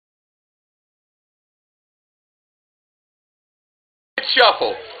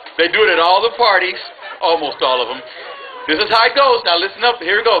shuffle. They do it at all the parties, almost all of them. This is how it goes. Now listen up.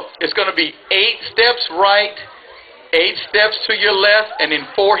 Here we go. It's going to be 8 steps right, 8 steps to your left, and then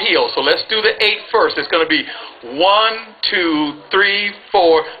 4 heels. So let's do the 8 first. It's going to be 1, 2, 3,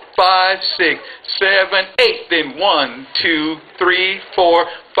 4, 5, 6, 7, 8. Then 1, 2, 3, 4,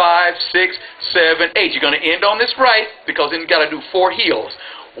 5, 6, 7, 8. You're going to end on this right because then you got to do 4 heels.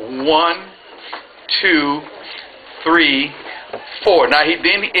 1, 2, 3, 4. Now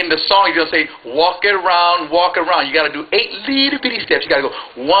then in the song he's going to say walk it around, walk it around. You got to do 8 little bitty steps. You got to go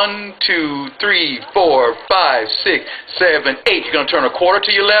 1, 2, 3, 4, 5, 6, 7, 8. You're going to turn a quarter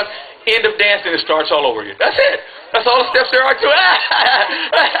to your left. End of dance, and it starts all over again. That's it. That's all the steps there are to it.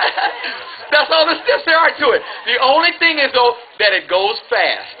 That's all the steps there are to it. The only thing is, though, that it goes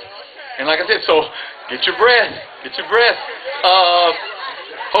fast. And like I said, so get your breath. Get your breath.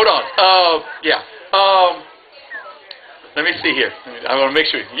 Hold on. Yeah. Let me see here. I want to make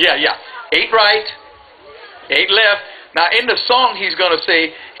sure. Yeah. 8 right, 8 left. Now in the song he's gonna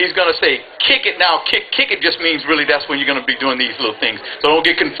say kick it. Now kick it just means really that's when you're gonna be doing these little things. So don't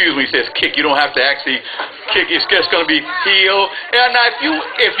get confused when he says kick. You don't have to actually kick. It's just gonna be heel. And now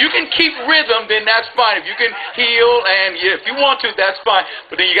if you can keep rhythm, then that's fine. If you can heel and if you want to, that's fine.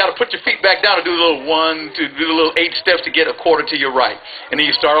 But then you got to put your feet back down and do the little 1 to do the little 8 steps to get a quarter to your right. And then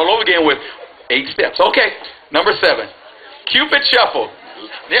you start all over again with 8 steps. Okay, number 7. Cupid shuffle.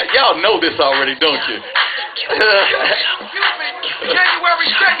 Y'all know this already, don't you? January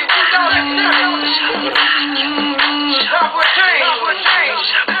 2nd, 2007. Time for a change.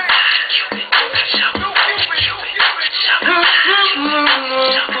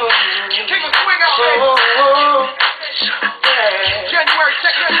 Take a swing out there. January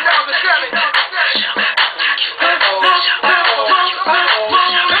 2nd, 2007.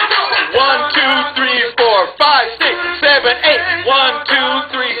 1, 2, 3, 4, 5, 6, 7, 8. 1, 2,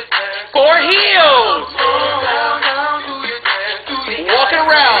 3, 4 heels. Walk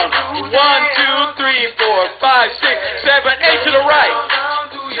around. 1, 2, 3, 4, 5, 6, 7, 8 to the right.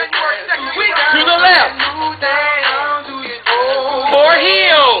 To the left. 4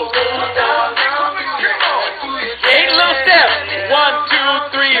 heels. 8 little steps. 1, 2,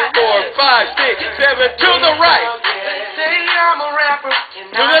 3, 4, 5, 6, 7 to the right.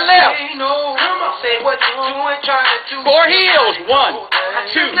 To the left. 4 heels. 1,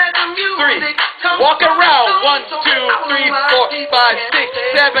 2, 3. Walk around. 1, 2, 3, 4, 5, 6,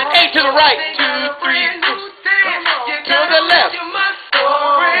 7, 8 to the right. 2, 3, 4. To the left.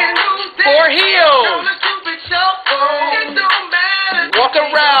 4 heels. Walk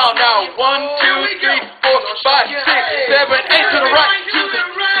around now. 1, 2, 3, 4, 5, 6, 7, 8 to the right.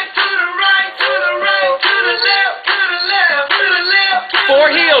 Four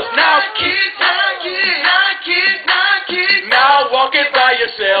heels. Now walk it by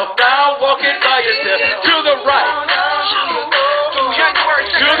yourself. Now walk it by yourself. To the right.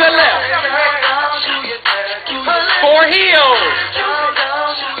 To the left. 4 heels.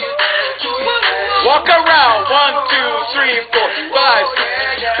 Walk around. 1, 2, 3, 4, 5,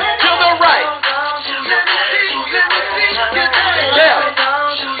 6. To the right. Left.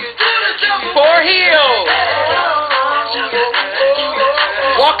 4 heels.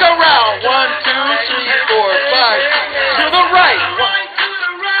 Walk around. 1, 2, 3, 4, 5. To the right.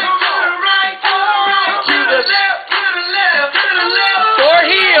 To the left. 4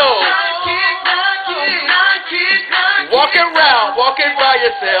 heels. Walk around. Walk it by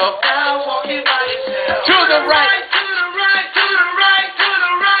yourself. To the right.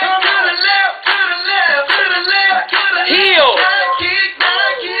 Heels.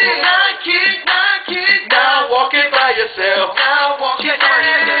 Now walk it by yourself.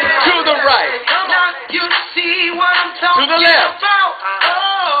 To the right. To the left.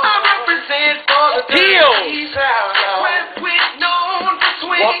 Heels.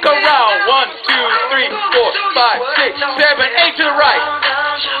 Walk around. 1, 2, 3, 4, 5, 6, 7, 8 to the right.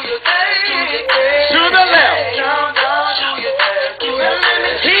 To the left.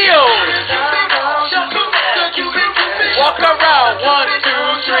 Heels. Walk around. 1, 2,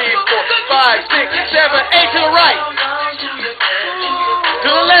 3, 4, 5, 6, 7, 8 to the right. To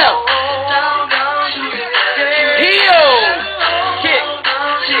the left. Heels. Kick.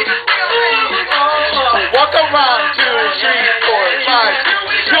 Walk around. 2, 3, 4, 5,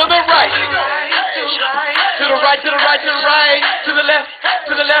 6. To the right. To the right, to the right, to the right. To the left,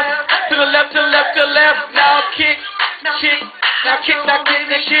 to the left, to the left, to the left, to the left. Now kick, kick. Now kick, now kick,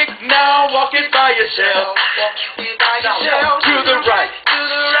 now kick. Now walk it by yourself. To the right. To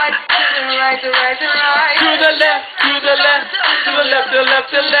the right, to the right, to the right, to the right. To the left, to the left, to the left, to the left,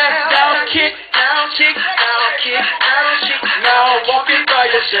 to the left. Now kick, now kick, now kick, now kick. Now walk it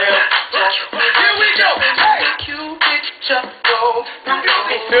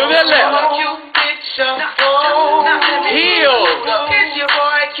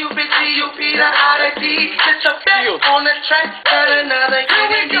on the track, got another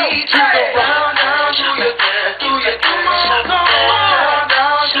Q&D track. Down, down, do your dance, do your dance. Down,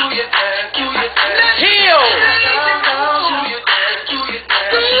 down, do your dance, do your dance. Heel. Down, down, do your dance, do your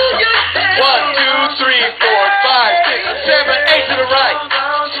dance. 1, 2, 3, 4, 5, 6, 7, 8 to the right.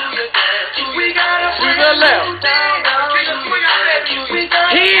 To the left.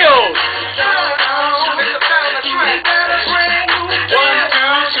 Heels. 1,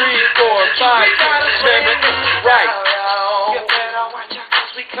 2, 3, 4, 5, 6, 7, 8. Right.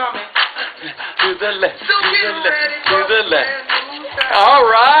 To the left. To the left. To the left. All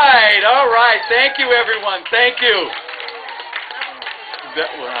right. All right. Thank you, everyone. Thank you.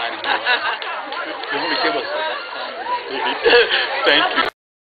 That one. Let me give us. Thank you.